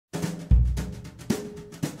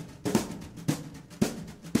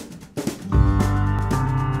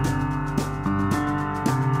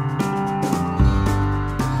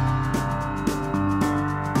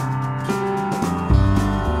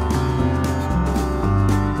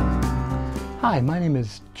Hi, my name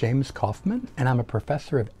is James Kaufman, and I'm a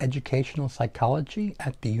professor of educational psychology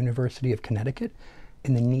at the University of Connecticut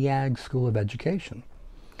in the Neag School of Education.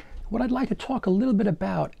 What I'd like to talk a little bit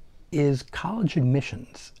about is college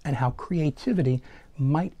admissions and how creativity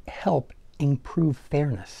might help improve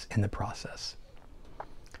fairness in the process.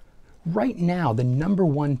 Right now, the number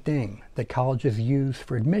one thing that colleges use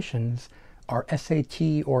for admissions are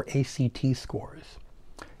SAT or ACT scores.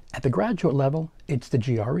 At the graduate level, it's the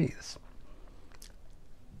GREs.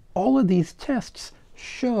 All of these tests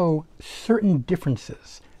show certain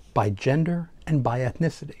differences by gender and by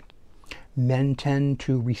ethnicity. Men tend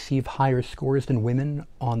to receive higher scores than women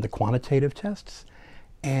on the quantitative tests,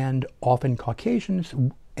 and often Caucasians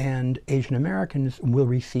and Asian Americans will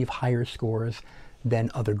receive higher scores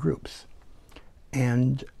than other groups.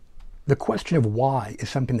 And the question of why is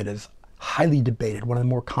something that is highly debated, one of the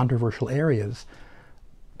more controversial areas.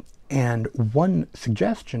 And one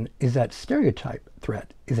suggestion is that stereotype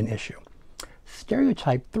threat is an issue.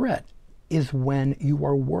 Stereotype threat is when you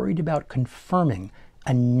are worried about confirming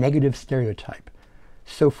a negative stereotype.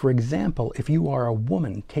 So for example, if you are a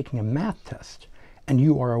woman taking a math test and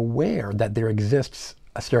you are aware that there exists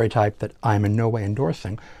a stereotype that I'm in no way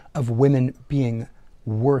endorsing of women being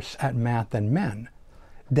worse at math than men,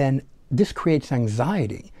 then this creates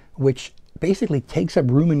anxiety, which basically takes up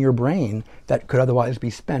room in your brain that could otherwise be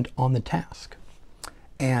spent on the task.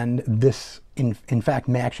 And this, in fact,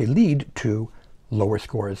 may actually lead to lower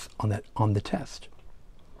scores on the test.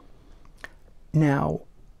 Now,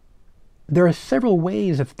 there are several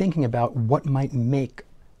ways of thinking about what might make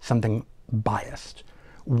something biased.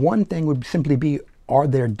 One thing would simply be, are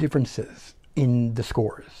there differences in the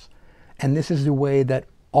scores? And this is the way that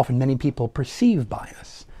often many people perceive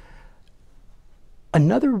bias.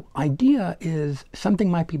 Another idea is something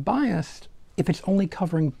might be biased if it's only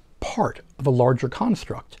covering part of a larger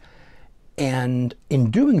construct. And in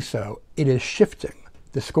doing so, it is shifting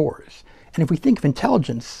the scores. And if we think of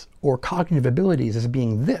intelligence or cognitive abilities as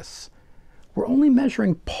being this, we're only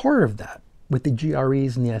measuring part of that with the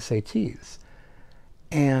GREs and the SATs.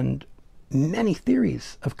 And many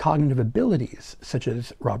theories of cognitive abilities, such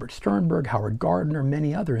as Robert Sternberg, Howard Gardner,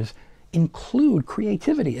 many others, include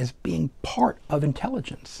creativity as being part of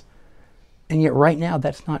intelligence. And yet right now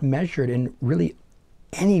that's not measured in really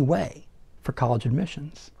any way for college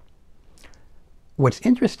admissions. What's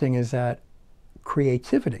interesting is that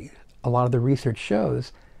creativity, a lot of the research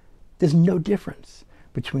shows, there's no difference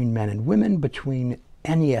between men and women, between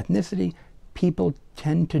any ethnicity. People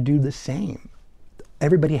tend to do the same.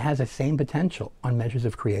 Everybody has the same potential on measures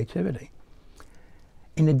of creativity.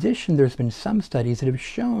 In addition, there's been some studies that have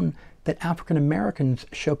shown that African Americans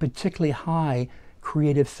show particularly high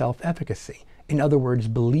creative self-efficacy. In other words,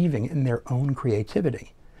 believing in their own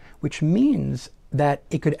creativity, which means that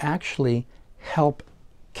it could actually help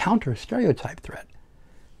counter stereotype threat.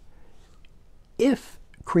 If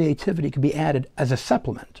creativity could be added as a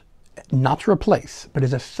supplement, not to replace, but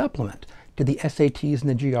as a supplement to the SATs and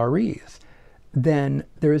the GREs, then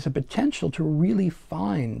there is a potential to really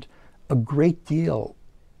find a great deal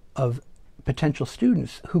of potential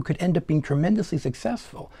students who could end up being tremendously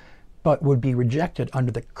successful, but would be rejected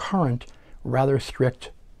under the current rather strict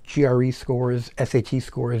GRE scores, SAT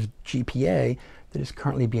scores, GPA that is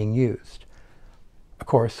currently being used. Of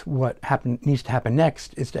course, what needs to happen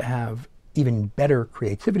next is to have even better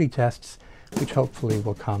creativity tests, which hopefully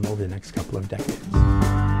will come over the next couple of decades.